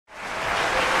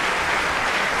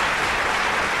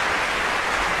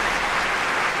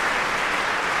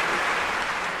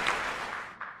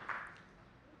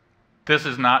This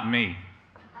is not me.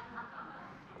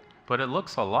 But it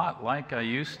looks a lot like I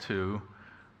used to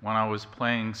when I was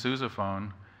playing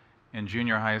sousaphone in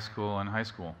junior high school and high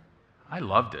school. I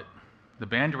loved it. The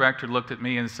band director looked at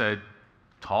me and said,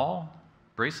 "Tall,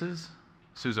 braces,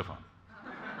 sousaphone."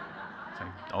 It's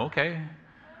like, okay.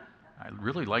 I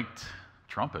really liked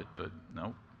trumpet, but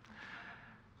no.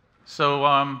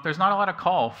 So there's not a lot of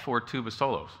call for tuba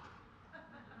solos.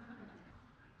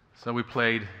 So we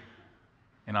played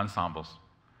in ensembles.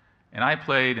 And I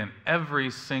played in every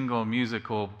single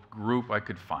musical group I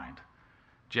could find.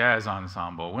 Jazz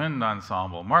ensemble, wind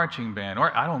ensemble, marching band,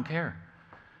 or I don't care.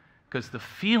 Because the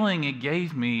feeling it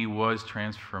gave me was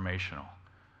transformational.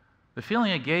 The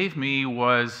feeling it gave me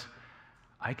was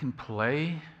I can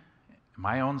play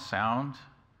my own sound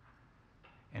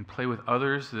and play with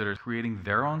others that are creating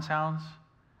their own sounds,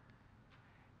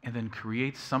 and then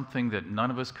create something that none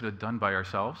of us could have done by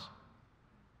ourselves.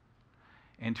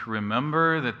 And to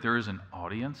remember that there is an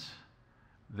audience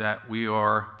that we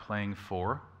are playing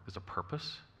for. There's a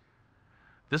purpose.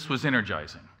 This was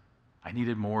energizing. I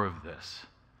needed more of this.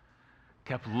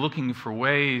 Kept looking for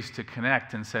ways to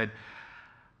connect and said,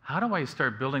 how do I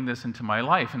start building this into my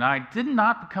life? And I did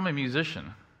not become a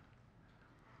musician,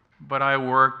 but I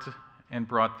worked and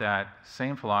brought that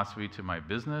same philosophy to my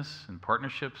business and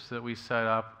partnerships that we set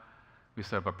up. We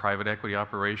set up a private equity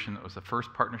operation that was the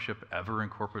first partnership ever in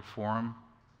corporate form.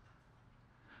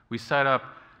 We set up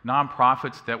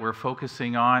nonprofits that were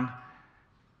focusing on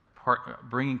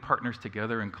bringing partners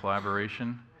together in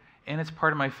collaboration. And it's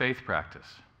part of my faith practice,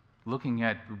 looking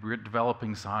at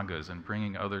developing sanghas and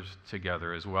bringing others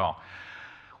together as well.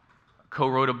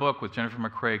 Co-wrote a book with Jennifer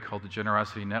McCrae called The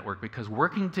Generosity Network, because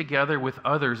working together with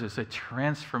others is a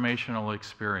transformational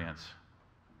experience,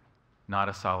 not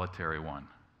a solitary one.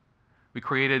 We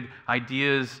created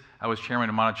ideas. I was chairman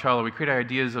of Monticello. We created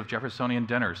ideas of Jeffersonian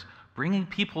dinners, bringing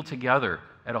people together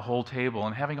at a whole table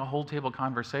and having a whole table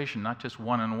conversation, not just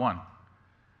one-on-one.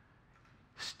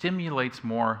 Stimulates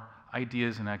more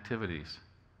ideas and activities.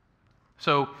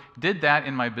 So did that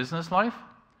in my business life.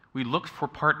 We looked for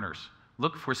partners,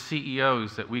 looked for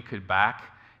CEOs that we could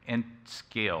back and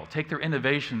scale, take their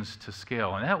innovations to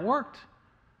scale, and that worked.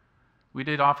 We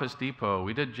did Office Depot,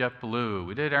 we did JetBlue,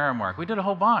 we did Aramark, we did a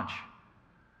whole bunch.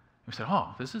 We said,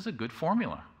 oh, this is a good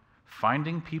formula.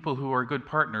 Finding people who are good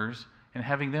partners and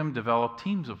having them develop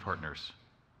teams of partners.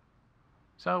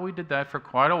 So we did that for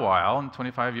quite a while, and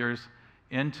 25 years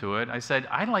into it, I said,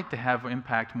 I'd like to have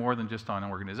impact more than just on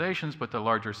organizations, but the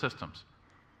larger systems.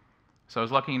 So I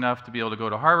was lucky enough to be able to go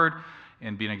to Harvard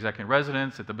and be an executive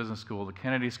resident at the business school, the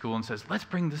Kennedy School, and says, let's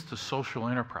bring this to social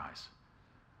enterprise.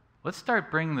 Let's start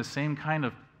bringing the same kind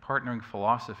of partnering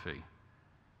philosophy.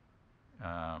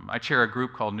 I chair a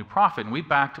group called New Profit, and we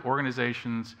backed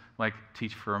organizations like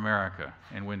Teach for America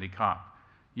and Wendy Kopp,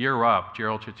 Year Up,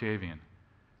 Gerald Chitavian,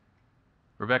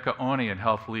 Rebecca Oni at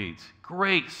Health Leads,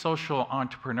 great social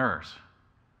entrepreneurs,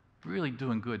 really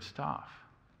doing good stuff.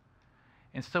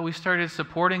 And so we started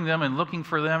supporting them and looking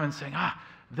for them and saying,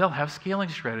 they'll have scaling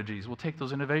strategies. We'll take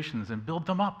those innovations and build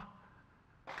them up.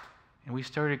 And we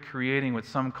started creating what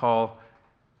some call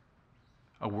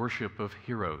a worship of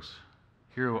heroes,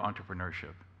 hero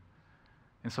entrepreneurship.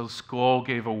 And so Skoll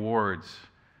gave awards.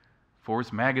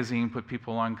 Forbes magazine put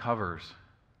people on covers.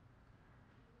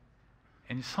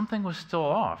 And something was still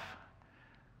off,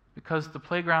 because the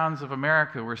playgrounds of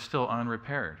America were still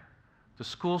unrepaired. The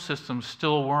school systems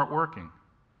still weren't working.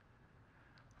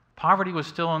 Poverty was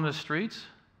still in the streets,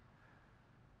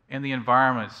 and the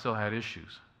environment still had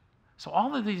issues. So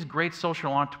all of these great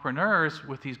social entrepreneurs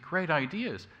with these great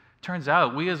ideas, turns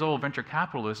out we as old venture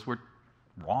capitalists were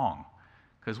wrong,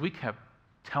 because we kept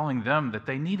telling them that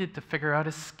they needed to figure out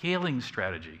a scaling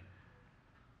strategy.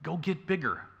 Go get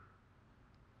bigger.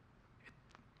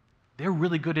 They're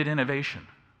really good at innovation.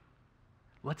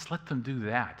 Let's let them do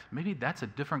that. Maybe that's a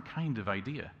different kind of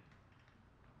idea.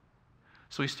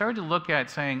 So we started to look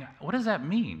at saying, what does that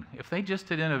mean? If they just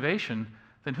did innovation,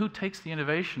 then who takes the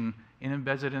innovation and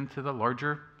embeds it into the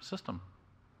larger system?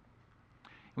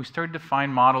 We started to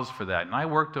find models for that. And I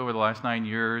worked over the last 9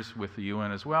 years with the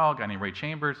UN as well, a guy named Ray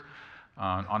Chambers,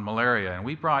 on malaria. And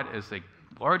we brought, as a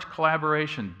large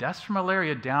collaboration, deaths from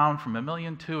malaria down from 1.2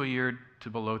 million a year to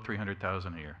below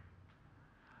 300,000 a year.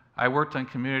 I worked on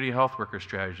community health worker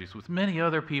strategies with many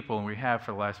other people, and we have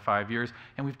for the last 5 years,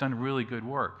 and we've done really good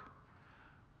work.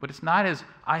 But it's not as,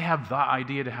 I have the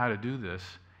idea to how to do this.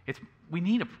 It's, we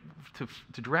need to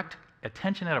direct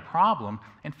attention at a problem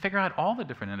and figure out all the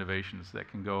different innovations that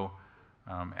can go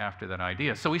after that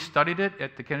idea. So we studied it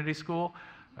at the Kennedy School.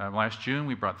 Last June,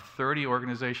 we brought 30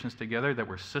 organizations together that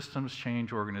were systems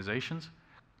change organizations,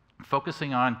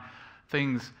 focusing on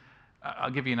things,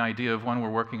 I'll give you an idea of one we're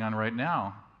working on right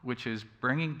now, which is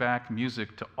bringing back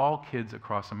music to all kids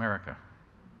across America.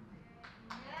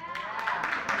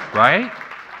 Right?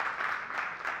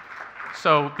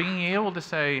 So being able to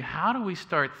say, how do we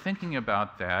start thinking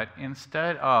about that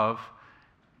instead of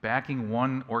backing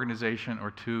one organization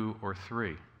or two or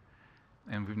three?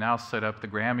 And we've now set up the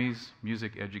Grammys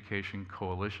Music Education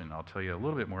Coalition. I'll tell you a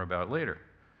little bit more about it later.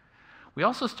 We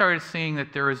also started seeing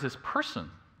that there is this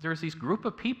person, there's these group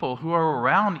of people who are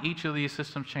around each of these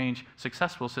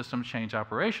successful system change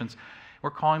operations.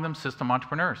 We're calling them system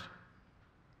entrepreneurs.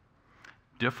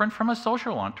 Different from a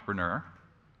social entrepreneur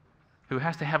who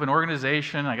has to have an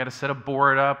organization, I got to set a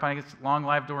board up, I get a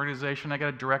long-lived organization, I got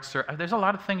to direct serve. There's a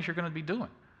lot of things you're going to be doing.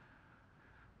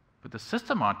 But the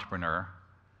system entrepreneur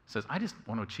says, I just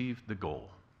want to achieve the goal.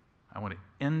 I want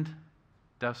to end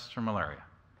deaths from malaria.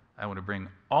 I want to bring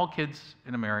all kids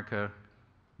in America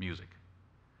music.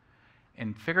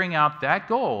 And figuring out that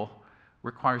goal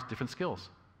requires different skills.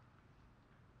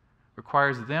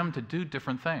 Requires them to do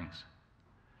different things.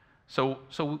 So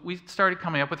we started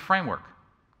coming up with framework.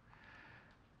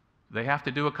 They have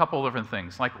to do a couple different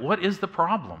things, like what is the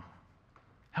problem?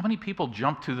 How many people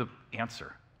jump to the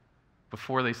answer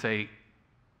before they say,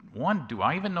 one, do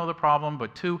I even know the problem?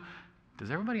 But two,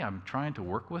 does everybody I'm trying to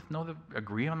work with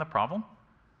agree on the problem?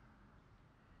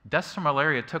 Deaths from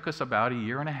malaria took us about 1.5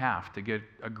 years to get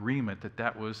agreement that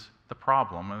that was the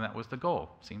problem and that was the goal.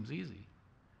 Seems easy.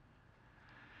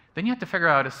 Then you have to figure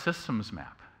out a systems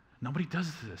map. Nobody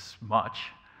does this much,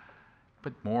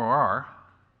 but more are.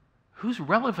 Who's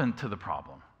relevant to the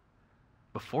problem?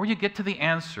 Before you get to the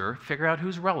answer, figure out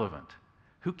who's relevant.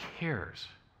 Who cares?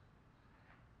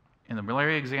 In the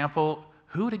malaria example,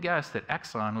 who would have guessed that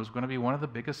Exxon was going to be one of the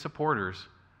biggest supporters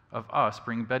of us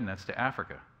bringing bed nets to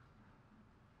Africa?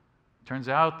 Turns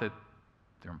out that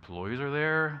their employees are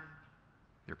there,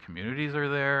 their communities are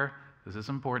there, this is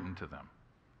important to them.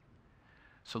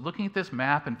 So looking at this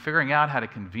map and figuring out how to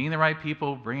convene the right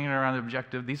people, bringing it around the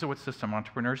objective, these are what system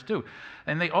entrepreneurs do.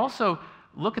 And they also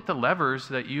look at the levers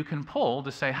that you can pull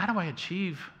to say, how do I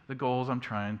achieve the goals I'm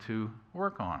trying to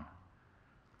work on?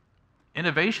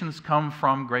 Innovations come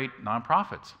from great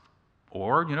nonprofits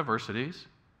or universities.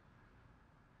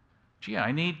 Gee,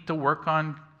 I need to work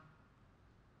on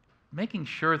making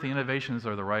sure the innovations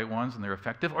are the right ones and they're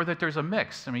effective, or that there's a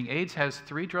mix. I mean, AIDS has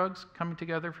 3 drugs coming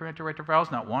together for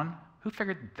antiretrovirals, not one. Who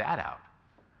figured that out?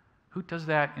 Who does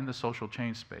that in the social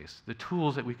change space? The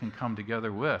tools that we can come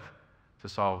together with to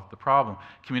solve the problem.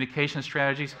 Communication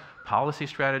strategies, policy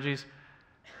strategies.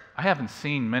 I haven't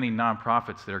seen many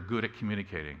nonprofits that are good at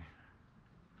communicating.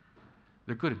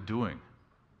 They're good at doing.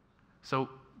 So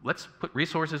let's put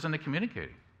resources into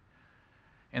communicating.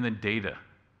 And then data.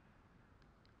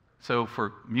 So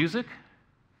for music,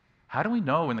 how do we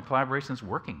know when the collaboration is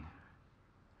working?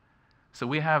 So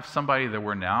we have somebody that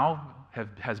we're now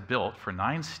has built for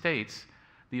 9 states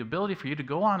the ability for you to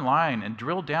go online and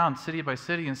drill down city by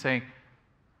city and say,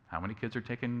 how many kids are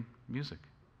taking music?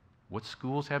 What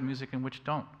schools have music and which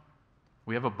don't?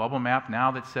 We have a bubble map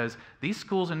now that says these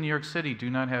schools in New York City do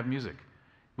not have music.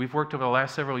 We've worked over the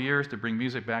last several years to bring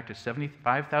music back to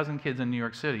 75,000 kids in New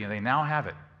York City, and they now have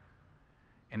it.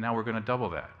 And now we're going to double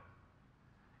that.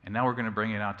 And now we're going to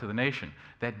bring it out to the nation.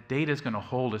 That data is going to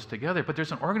hold us together. But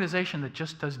there's an organization that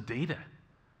just does data.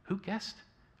 Who guessed?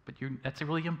 But that's a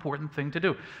really important thing to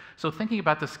do. So thinking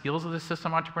about the skills of the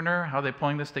system entrepreneur, how they're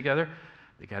pulling this together,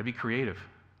 they got to be creative.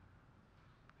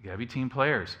 They got to be team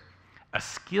players. A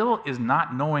skill is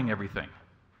not knowing everything.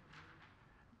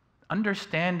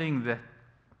 Understanding that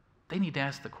they need to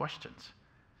ask the questions.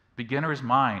 Beginner's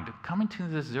mind, coming to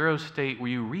this zero state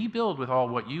where you rebuild with all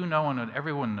what you know and what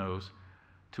everyone knows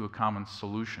to a common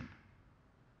solution.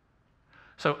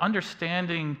 So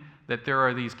understanding that there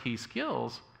are these key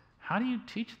skills, how do you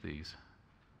teach these?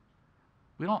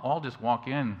 We don't all just walk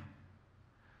in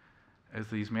as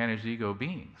these managed ego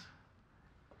beings.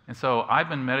 And so I've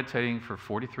been meditating for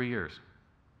 43 years.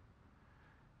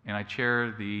 And I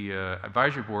chair the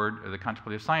advisory board of the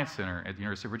Contemplative Sciences Center at the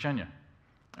University of Virginia.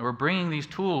 And we're bringing these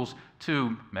tools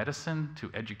to medicine, to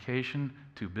education,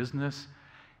 to business,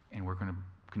 and we're going to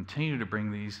continue to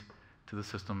bring these to the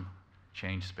system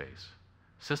change space.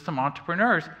 System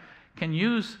entrepreneurs can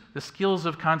use the skills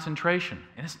of concentration.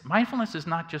 And mindfulness is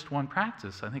not just one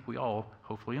practice. I think we all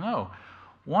hopefully know.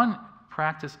 One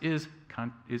practice is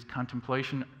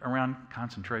contemplation around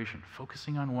concentration,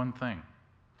 focusing on one thing.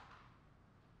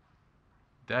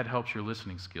 That helps your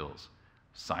listening skills.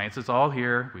 Science is all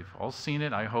here. We've all seen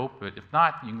it, I hope. But if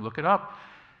not, you can look it up.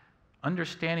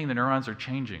 Understanding the neurons are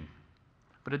changing.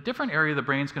 But a different area of the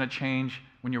brain is going to change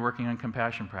when you're working on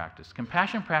compassion practice.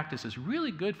 Compassion practice is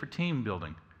really good for team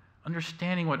building,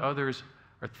 understanding what others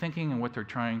are thinking and what they're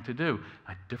trying to do,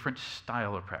 a different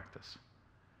style of practice.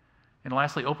 And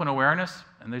lastly, open awareness,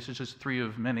 and this is just 3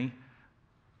 of many,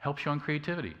 helps you on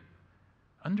creativity.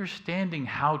 Understanding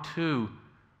how to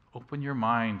open your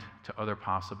mind to other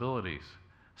possibilities.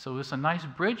 So it's a nice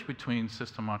bridge between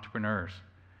system entrepreneurs.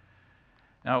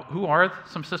 Now, who are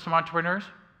some system entrepreneurs?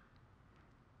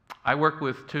 I work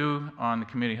with 2 on the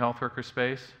community health worker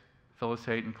space, Phyllis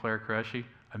Haight and Claire Qureshi.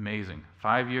 Amazing.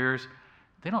 5 years.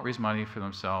 They don't raise money for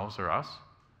themselves or us.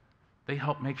 They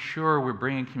help make sure we're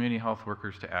bringing community health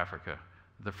workers to Africa,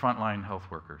 the frontline health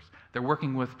workers. They're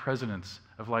working with presidents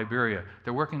of Liberia.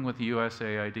 They're working with the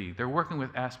USAID. They're working with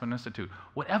Aspen Institute.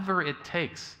 Whatever it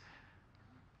takes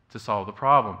to solve the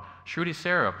problem. Shruti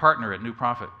Sarah, a partner at New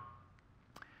Profit.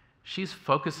 She's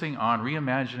focusing on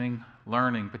reimagining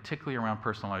learning, particularly around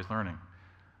personalized learning.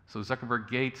 So Zuckerberg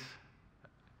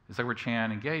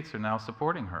Chan and Gates are now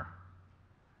supporting her.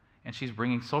 And she's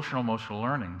bringing social and emotional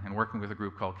learning and working with a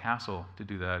group called Castle to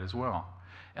do that as well.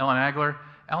 Ellen Agler,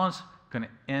 Ellen's going to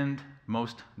end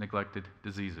most neglected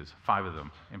diseases, 5 of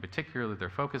them. In particular, that they're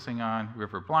focusing on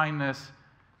river blindness,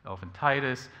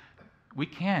 elephantitis. We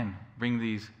can bring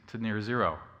these to near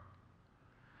 0.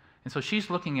 And so she's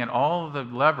looking at all of the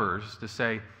levers to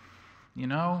say, you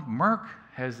know, Merck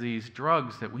has these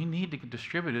drugs that we need to get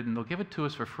distributed, and they'll give it to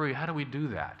us for free. How do we do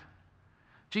that?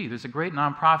 Gee, there's a great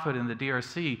nonprofit in the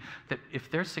DRC that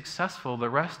if they're successful, the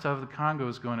rest of the Congo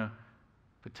is going to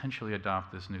potentially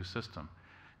adopt this new system.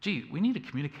 Gee, we need a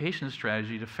communication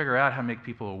strategy to figure out how to make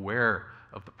people aware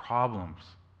of the problems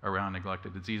around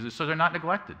neglected diseases so they're not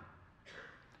neglected.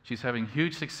 She's having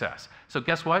huge success. So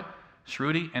guess what?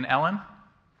 Shruti and Ellen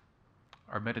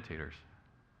are meditators.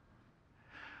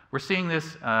 We're seeing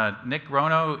this. Nick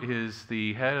Grono is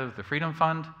the head of the Freedom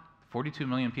Fund, 42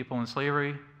 million people in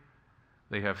slavery.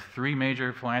 They have 3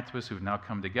 major philanthropists who've now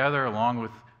come together, along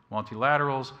with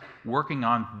multilaterals, working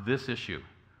on this issue,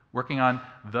 working on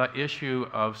the issue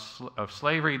of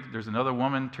slavery. There's another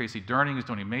woman, Tracy Durning, who's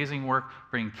doing amazing work,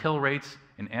 bringing kill rates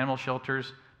in animal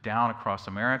shelters down across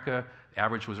America. The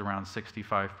average was around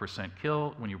 65%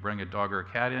 kill when you bring a dog or a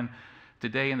cat in.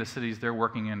 Today in the cities they're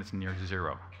working in, it's near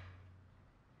 0.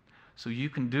 So you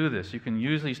can do this. You can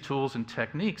use these tools and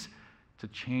techniques to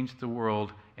change the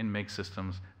world and make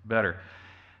systems better.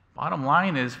 Bottom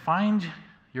line is, find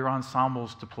your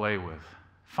ensembles to play with.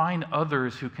 Find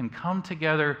others who can come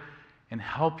together and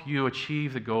help you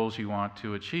achieve the goals you want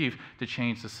to achieve to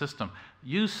change the system.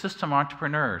 Use system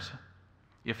entrepreneurs.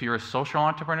 If you're a social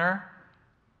entrepreneur,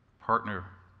 partner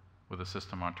with a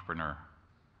system entrepreneur.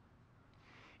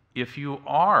 If you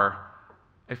are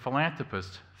a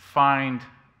philanthropist, find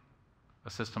a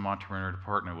system entrepreneur to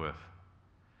partner with.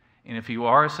 And if you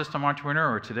are a system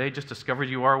entrepreneur or today just discovered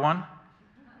you are one,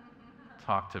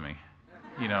 talk to me.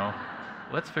 You know,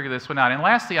 let's figure this one out. And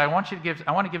lastly, I want to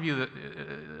give you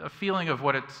a feeling of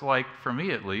what it's like, for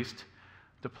me at least,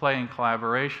 to play in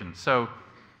collaboration. So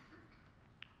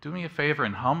do me a favor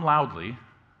and hum loudly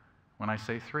when I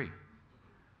say 3.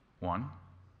 1,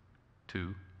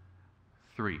 2,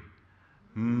 3.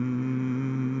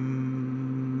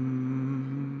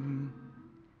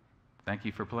 Thank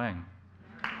you for playing.